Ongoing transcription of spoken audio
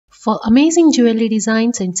For amazing jewelry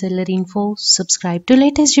designs and seller info, subscribe to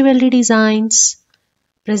latest jewelry designs.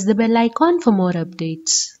 Press the bell icon for more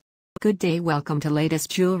updates. Good day, welcome to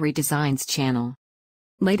latest Jewelry Designs channel.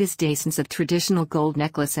 Latest designs of traditional gold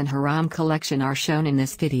necklace and Haram collection are shown in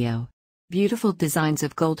this video. Beautiful designs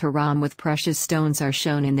of gold Haram with precious stones are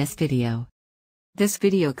shown in this video. This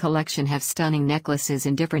video collection have stunning necklaces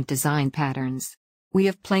in different design patterns. We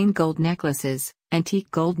have plain gold necklaces, antique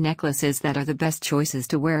gold necklaces that are the best choices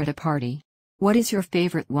to wear at a party. What is your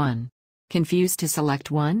favorite one? Confused to select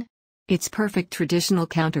one? Its perfect traditional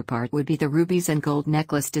counterpart would be the rubies and gold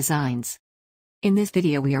necklace designs. In this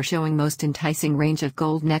video we are showing most enticing range of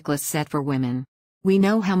gold necklace set for women. We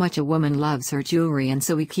know how much a woman loves her jewelry, and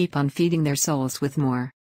so we keep on feeding their souls with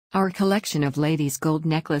more. Our collection of ladies gold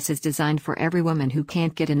necklace is designed for every woman who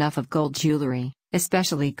can't get enough of gold jewelry,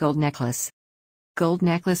 especially gold necklace. Gold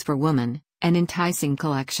necklace for woman, an enticing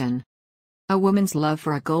collection. A woman's love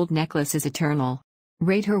for a gold necklace is eternal.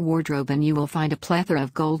 Raid her wardrobe and you will find a plethora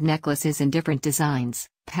of gold necklaces in different designs,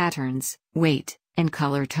 patterns, weight, and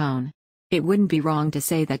color tone. It wouldn't be wrong to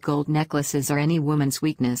say that gold necklaces are any woman's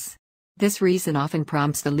weakness. This reason often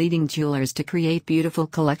prompts the leading jewelers to create beautiful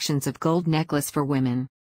collections of gold necklace for women.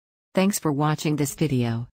 Thanks for watching this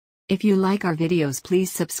video. If you like our videos,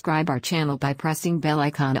 please subscribe our channel by pressing bell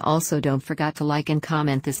icon. Also don't forget to like and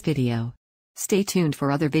comment this video. Stay tuned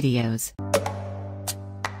for other videos.